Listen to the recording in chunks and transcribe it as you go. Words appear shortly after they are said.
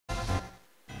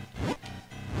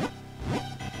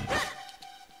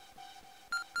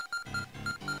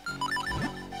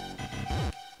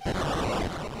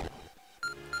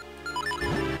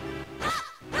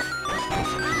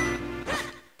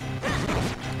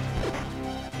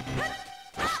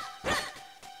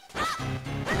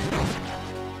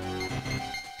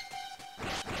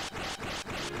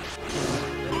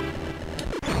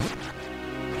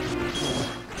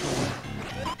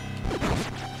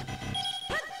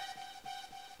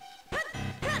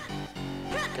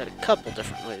Got a couple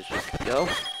different ways we could go.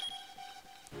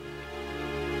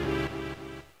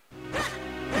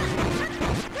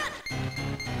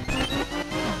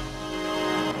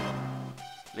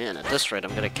 Man, at this rate,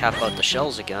 I'm gonna cap out the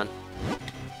shells again.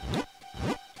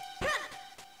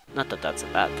 Not that that's a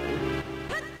bad thing.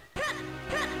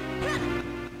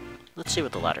 Let's see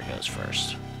what the ladder goes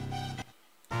first.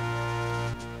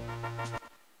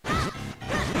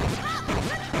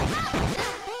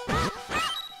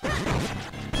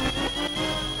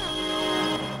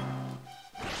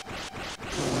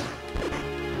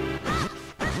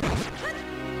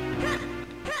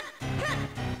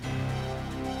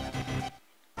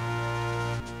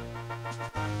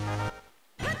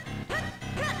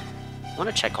 I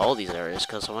want to check all these areas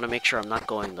because I want to make sure I'm not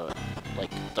going the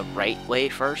right way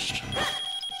first.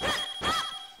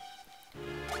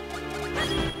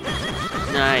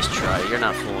 Nice try, you're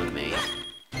not fooling me.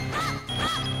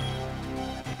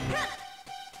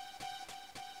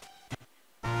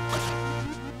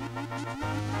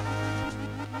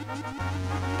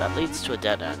 That leads to a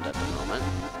dead end at the moment.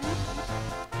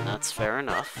 And that's fair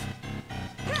enough.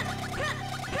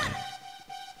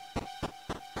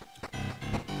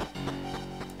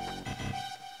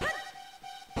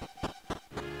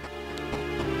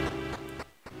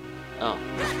 Oh.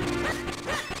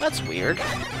 That's weird.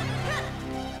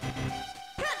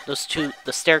 Those two,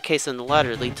 the staircase and the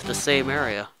ladder, lead to the same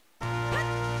area.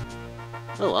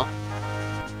 Oh well.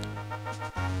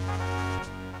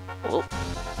 Oh.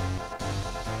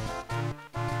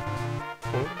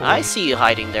 I see you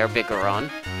hiding there,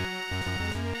 Bigaron.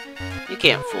 You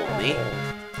can't fool me.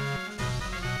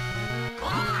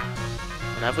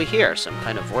 What have we here? Some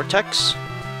kind of vortex?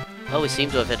 Well, we seem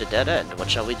to have hit a dead end.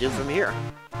 What shall we do from here?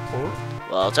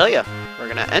 Well, I'll tell you. We're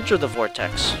gonna enter the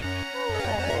vortex.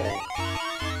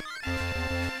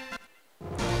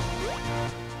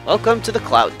 Welcome to the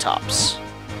cloud tops.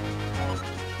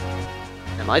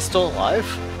 Am I still alive?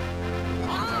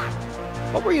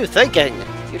 What were you thinking?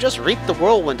 You just reaped the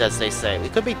whirlwind, as they say. We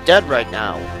could be dead right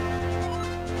now.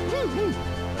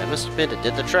 I must admit, it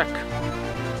did the trick.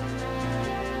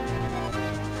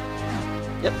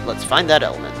 Yep, let's find that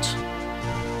element.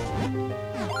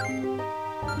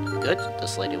 Good,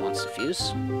 this lady wants to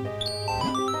fuse.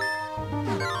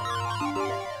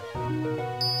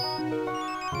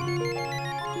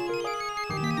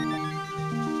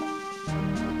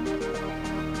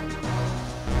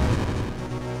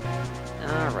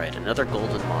 Alright, another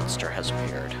golden monster has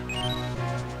appeared.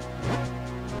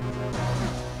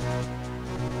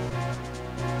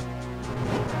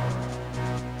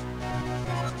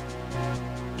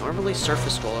 Normally,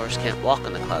 surface dwellers can't walk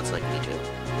on the clouds like we do.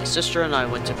 My sister and I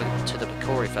went to the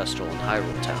Picori Festival in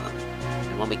Hyrule Town,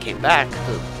 and when we came back,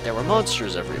 there were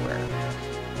monsters everywhere.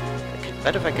 I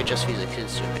bet if I could just use a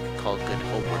kinstone, I could call good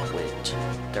homeward wind.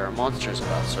 There are monsters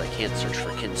about, so I can't search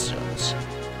for kinstones.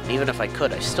 And even if I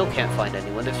could, I still can't find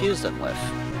anyone to fuse them with.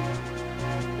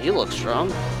 You look strong.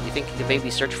 You think you could maybe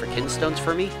search for kinstones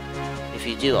for me? If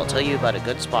you do, I'll tell you about a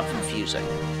good spot for fusing.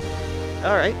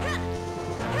 Alright.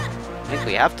 I think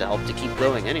we have to help to keep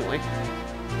going anyway.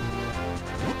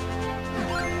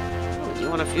 Oh, you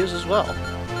want to fuse as well?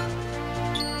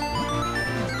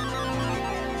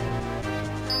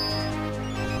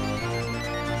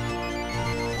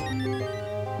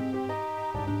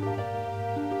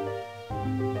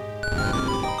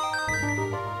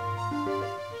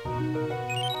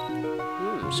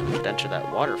 So we can enter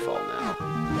that waterfall now.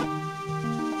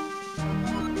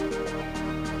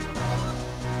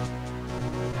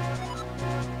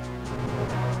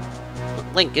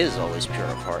 But Link is always pure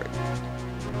of heart.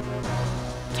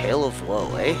 Tale of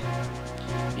woe, eh?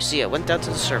 You see, I went down to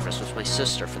the surface with my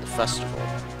sister for the festival,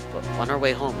 but on our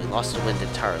way home we lost the wind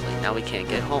entirely. Now we can't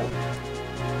get home.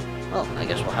 Well, I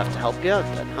guess we'll have to help you out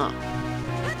then, huh?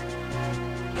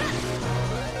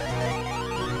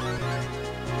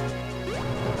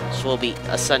 We'll be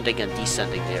ascending and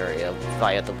descending the area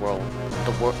via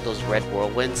those red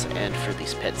whirlwinds and through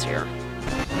these pits here.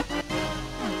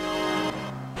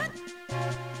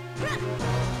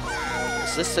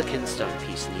 Is this the kinstone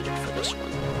piece needed for this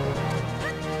one?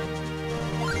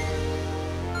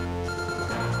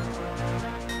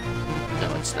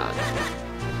 No, it's not.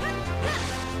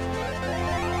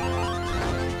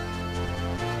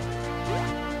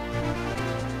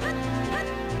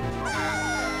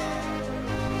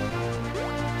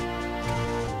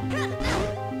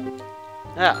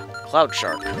 Ah, Cloud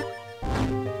Shark.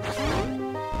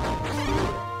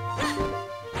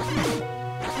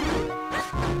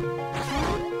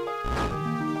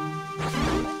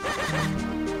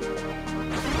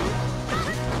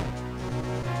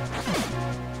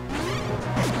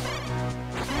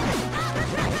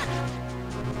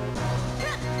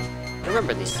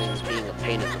 remember these things being a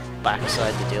pain in the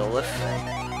backside to deal with.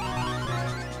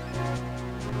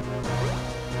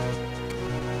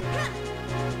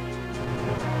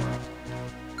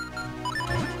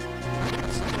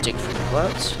 Let's dig through the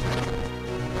clouds.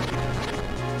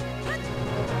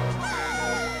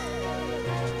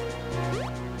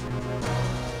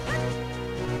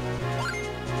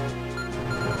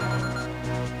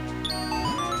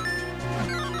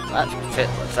 That would fit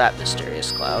with that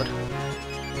mysterious cloud.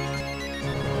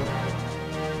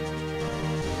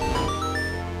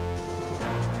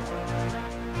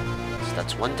 So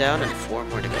that's one down and 4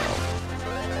 more to go.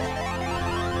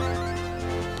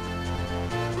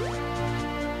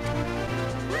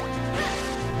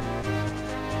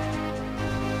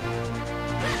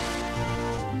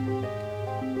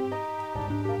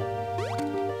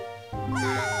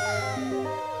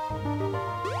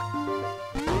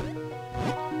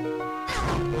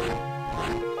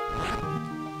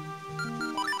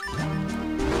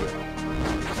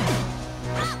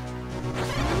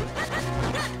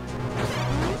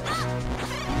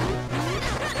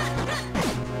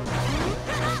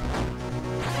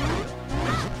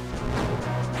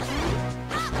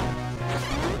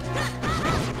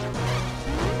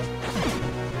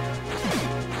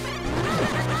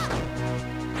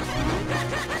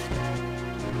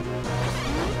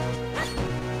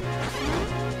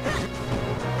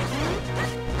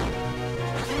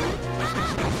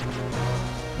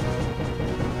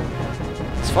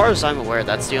 As far as I'm aware,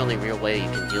 that's the only real way you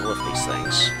can deal with these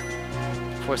things.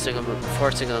 Forcing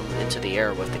them into the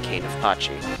air with the cane of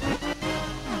Pachi.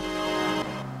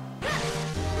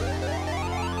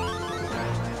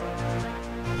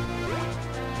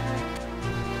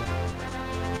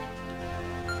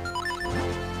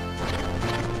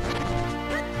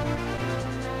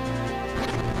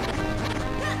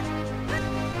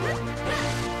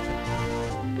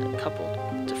 A couple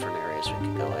different areas we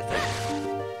can go, I think.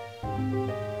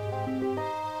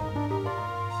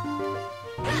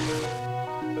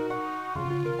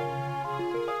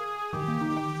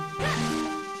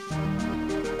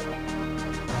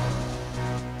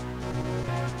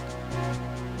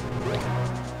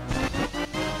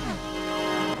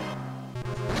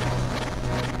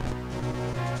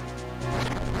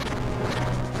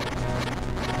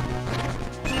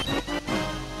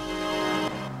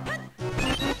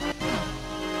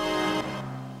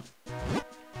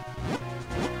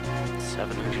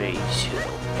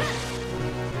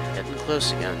 Getting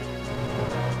close again.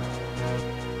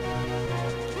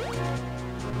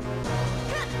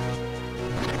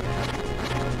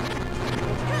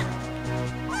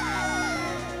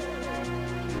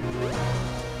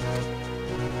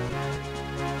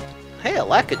 Hey, a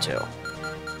Lakitu.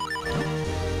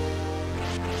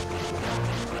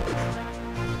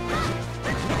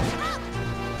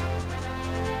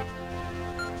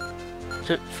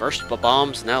 First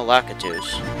bombs, now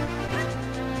Lakitus.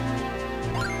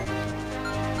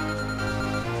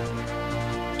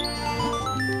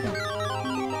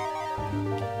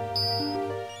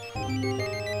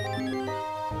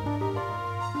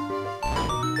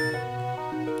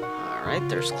 Alright,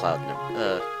 there's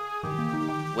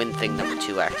wind thing number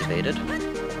 2 activated.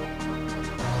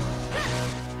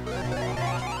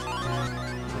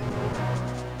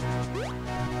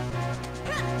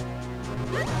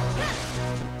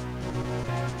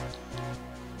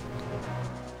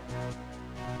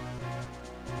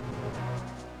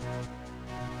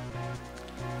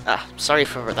 Sorry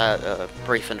for that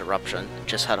brief interruption.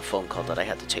 Just had a phone call that I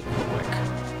had to take real quick.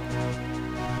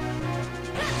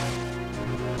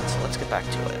 So let's get back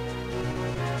to it.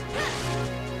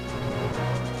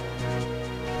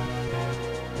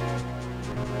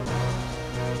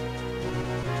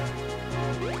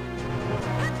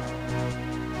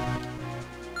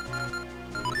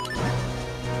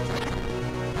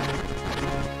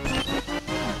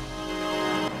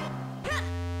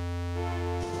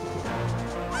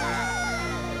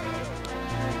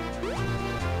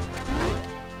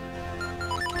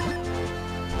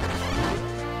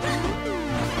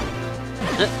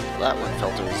 That one fell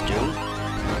to his doom.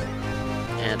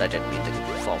 And I didn't mean to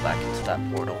fall back into that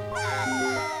portal.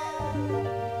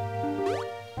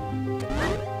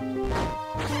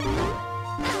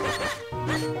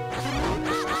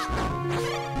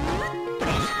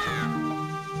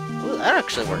 Ooh, that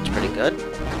actually works pretty good.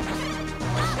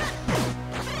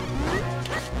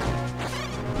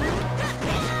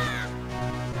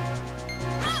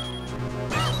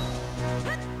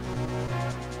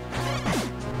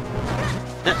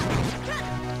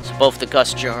 So both the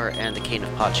Gust Jar and the Cane of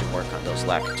Pachi work on those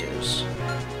Lakitus.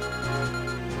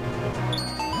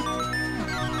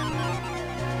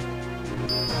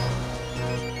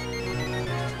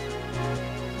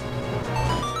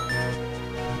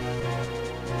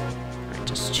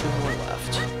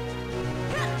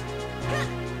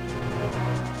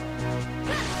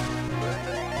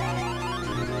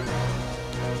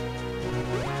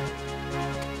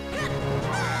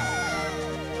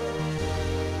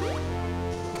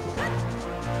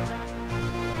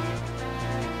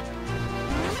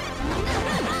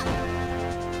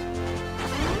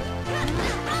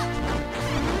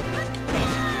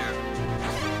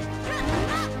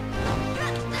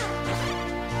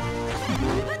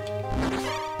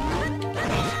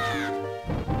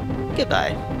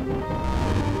 goodbye.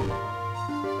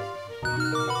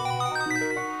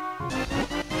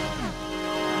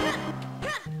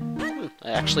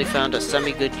 I actually found a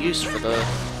semi-good use for the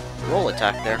roll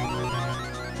attack there.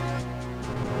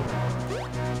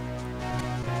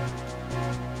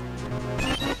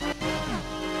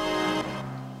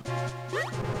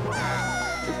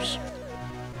 Oops.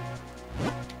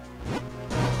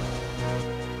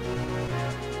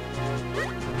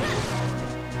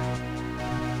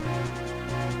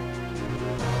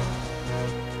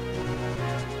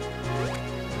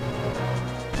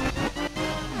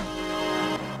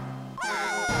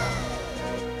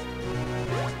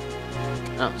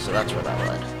 Oh, so that's where that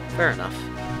led. Fair enough.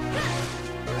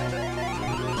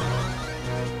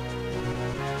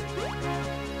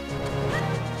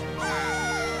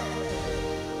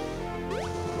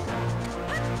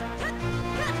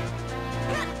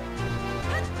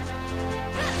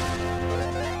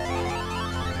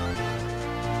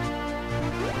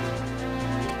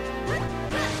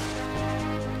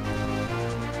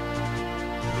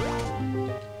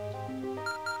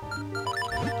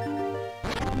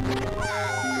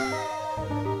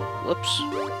 Whoops.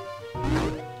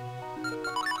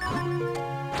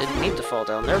 Didn't mean to fall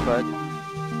down there, but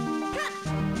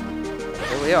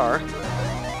here we are.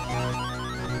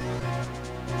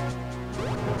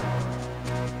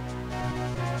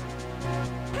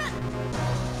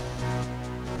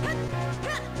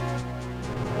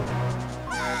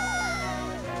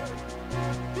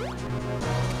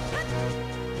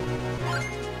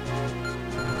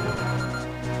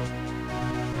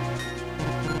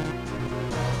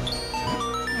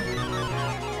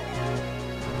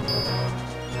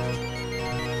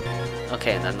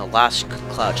 Okay, and then the last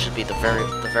cloud should be the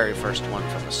very first one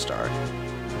from the start.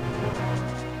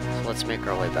 So let's make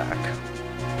our way back.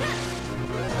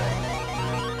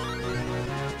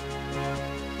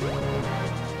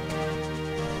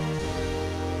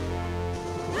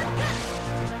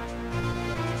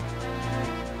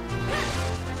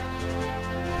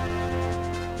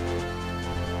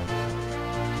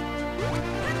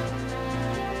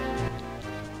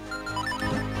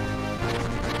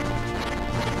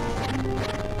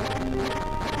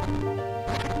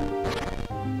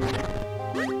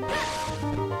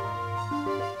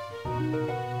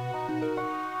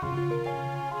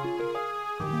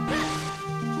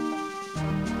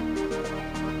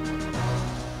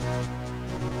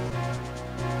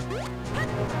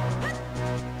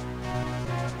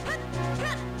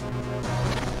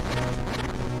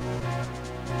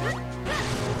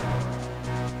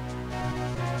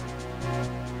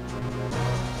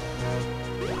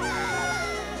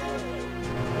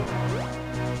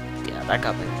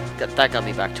 That got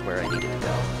me back to where I needed to go.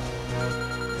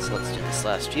 So let's do this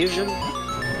last fusion.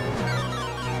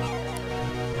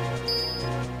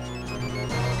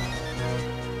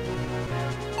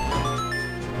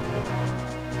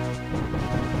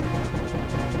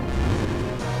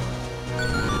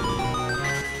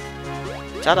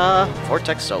 Ta-da!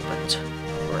 Vortex opened.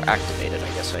 Or activated, I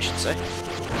guess I should say.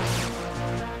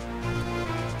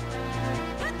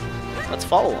 Let's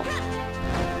follow him.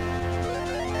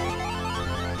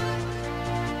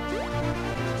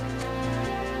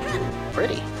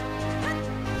 Pretty.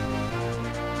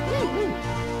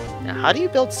 Now, how do you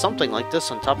build something like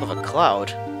this on top of a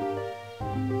cloud?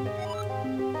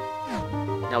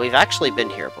 Now, we've actually been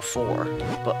here before,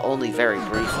 but only very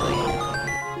briefly.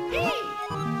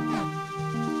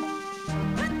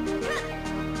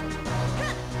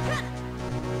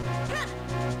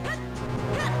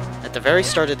 At the very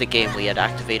start of the game, we had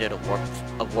activated a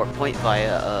warp point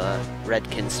via a red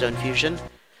kinstone fusion,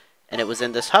 and it was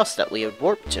in this house that we had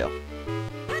warped to.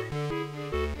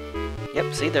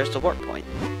 Yep, see, there's the warp point.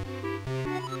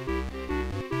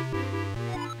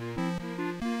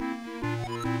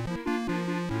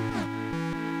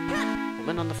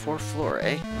 Woman on the 4th floor,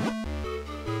 eh?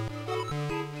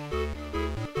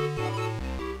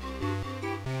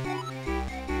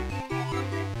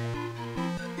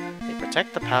 They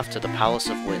protect the path to the Palace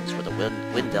of Winds, where the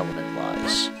wind element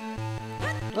lies.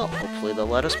 Well, hopefully they'll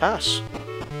let us pass.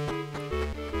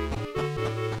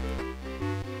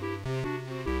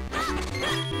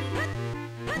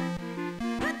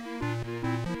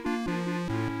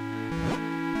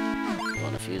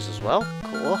 Fuse as well.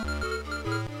 Cool.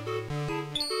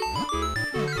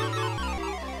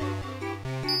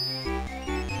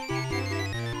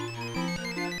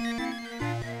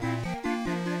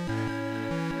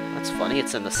 That's funny,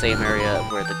 it's in the same area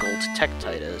where the gold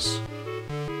Tektite is.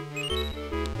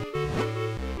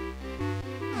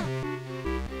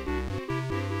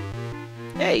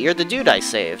 Hey, you're the dude I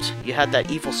saved. You had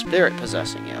that evil spirit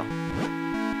possessing you.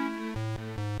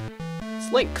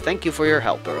 Link, thank you for your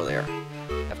help earlier.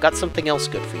 I've got something else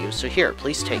good for you, so here,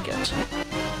 please take it.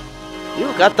 You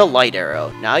got the light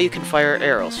arrow. Now you can fire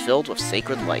arrows filled with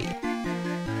sacred light.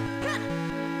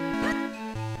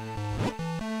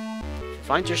 If you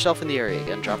find yourself in the area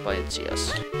again, drop by and see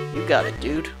us. You got it,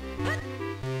 dude.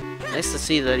 Nice to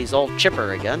see that he's all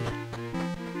chipper again.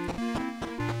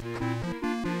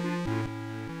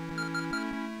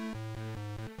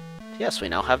 Yes, we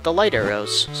now have the light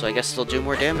arrows, so I guess they'll do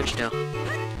more damage now.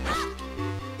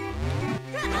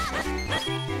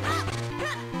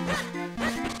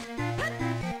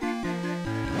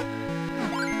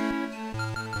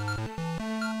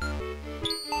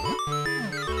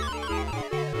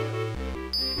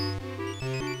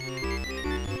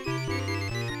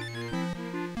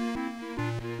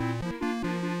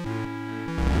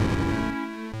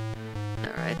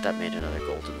 Alright, that made another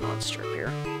golden monster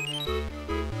appear.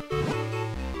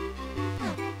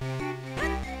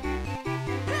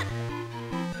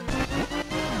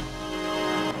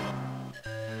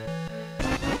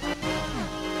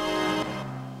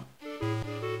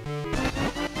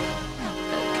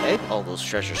 Okay, all those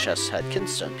treasure chests had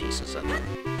kinstone pieces in them.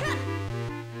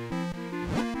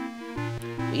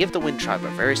 We of the Wind Tribe are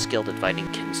very skilled at finding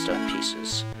kinstone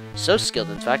pieces. So skilled,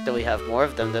 in fact, that we have more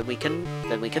of them than we can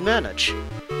manage.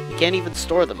 We can't even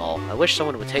store them all. I wish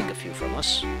someone would take a few from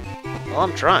us. Well,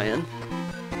 I'm trying.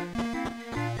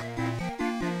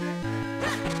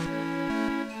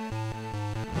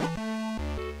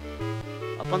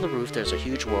 Up on the roof, there's a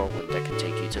huge whirlwind that can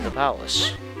take you to the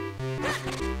palace.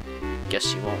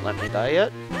 Guess you won't let me die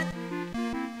yet?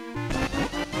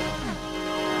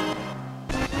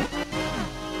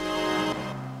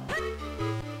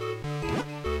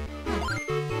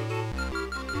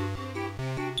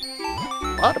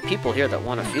 A lot of people here that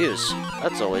want to fuse.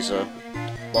 That's always a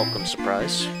welcome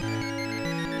surprise.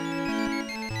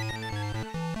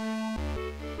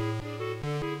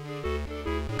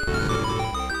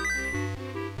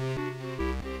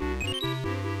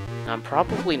 I'm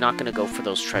probably not going to go for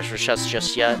those treasure chests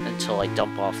just yet until I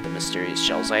dump off the mysterious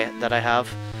shells that I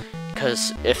have.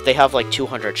 Because if they have like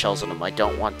 200 shells in them, I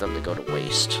don't want them to go to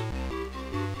waste.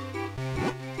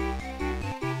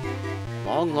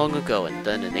 Long, long ago, and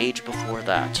then an age before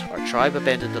that, our tribe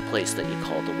abandoned the place that you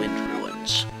call the Wind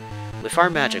Ruins. With our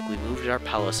magic, we moved our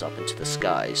palace up into the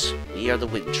skies. We are the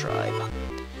Wind Tribe.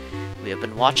 We have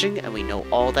been watching, and we know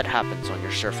all that happens on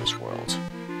your surface world.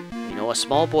 We know a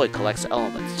small boy collects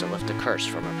elements to lift a curse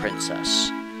from a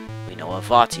princess. We know of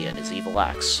Vati and his evil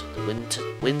axe.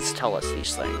 The winds tell us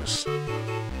these things.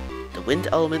 The wind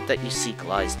element that you seek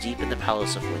lies deep in the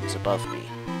Palace of Winds above me.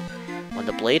 When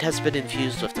the blade has been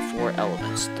infused with the 4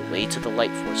 elements, the way to the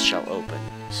Light Force shall open,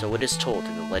 so it is told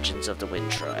in the legends of the Wind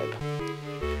Tribe.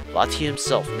 Vati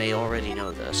himself may already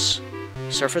know this.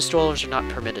 Surface dwellers are not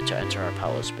permitted to enter our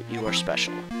palace, but you are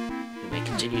special. You may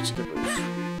continue to the roof.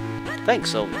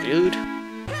 Thanks, old dude!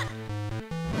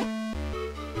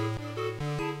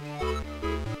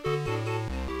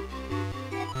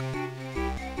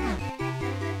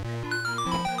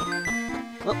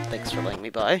 Well, thanks for letting me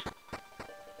by.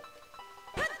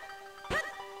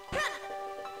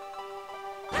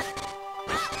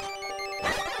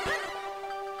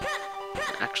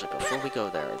 Actually, before we go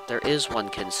there, there is one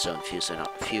kinstone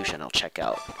fusion I'll check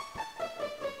out.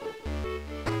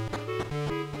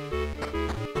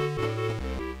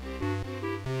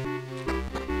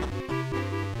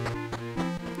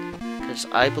 Because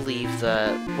I believe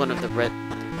that one of the red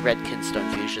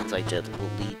kinstone fusions I did will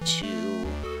lead to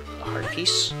a heart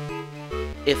piece,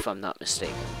 if I'm not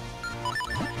mistaken.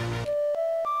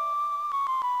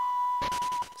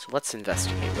 So let's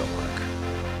investigate real quick.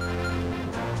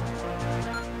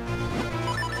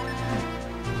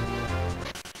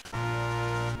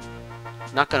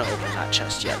 Not gonna open that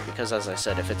chest yet, because as I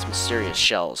said, if it's mysterious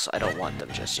shells, I don't want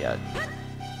them just yet.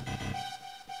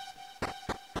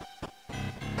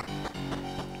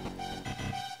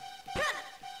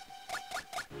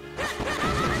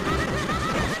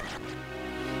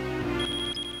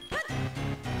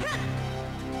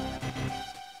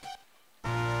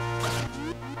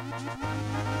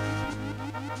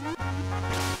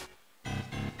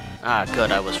 Ah,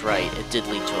 good, I was right. It did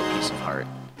lead to a piece of heart.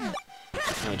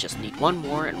 Now we just need one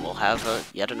more, and we'll have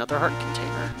yet another heart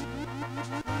container.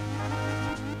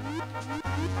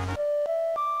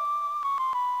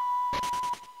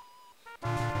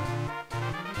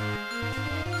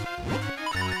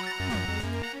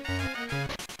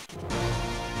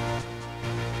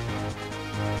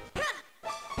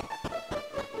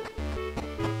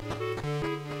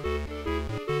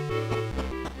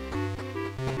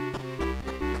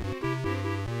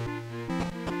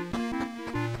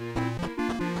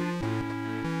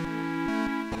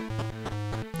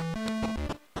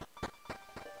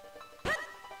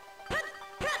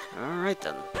 Alright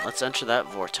then, let's enter that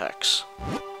vortex.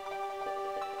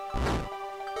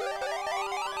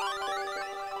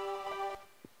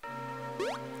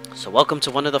 So welcome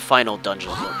to one of the final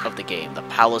dungeons of the game, the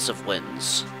Palace of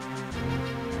Winds.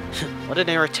 What an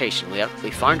irritation.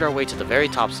 We find our way to the very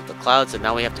tops of the clouds, and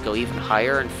now we have to go even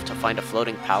higher to find a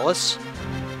floating palace?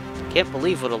 Can't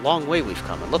believe what a long way we've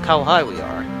come, and look how high we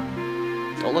are.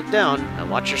 Don't look down,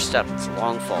 and watch your step. It's a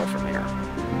long fall from here.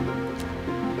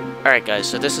 Alright guys,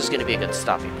 so this is going to be a good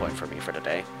stopping point for me for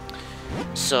today.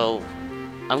 So,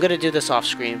 I'm going to do this off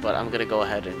screen, but I'm going to go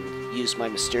ahead and use my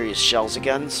mysterious shells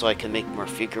again so I can make more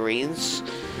figurines.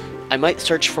 I might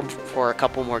search for a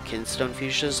couple more Kinstone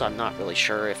fuchsias. I'm not really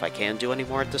sure if I can do any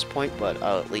more at this point, but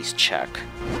I'll at least check.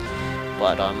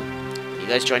 But, you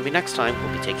guys join me next time.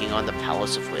 We'll be taking on the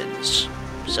Palace of Winds.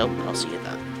 So, I'll see you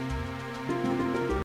then.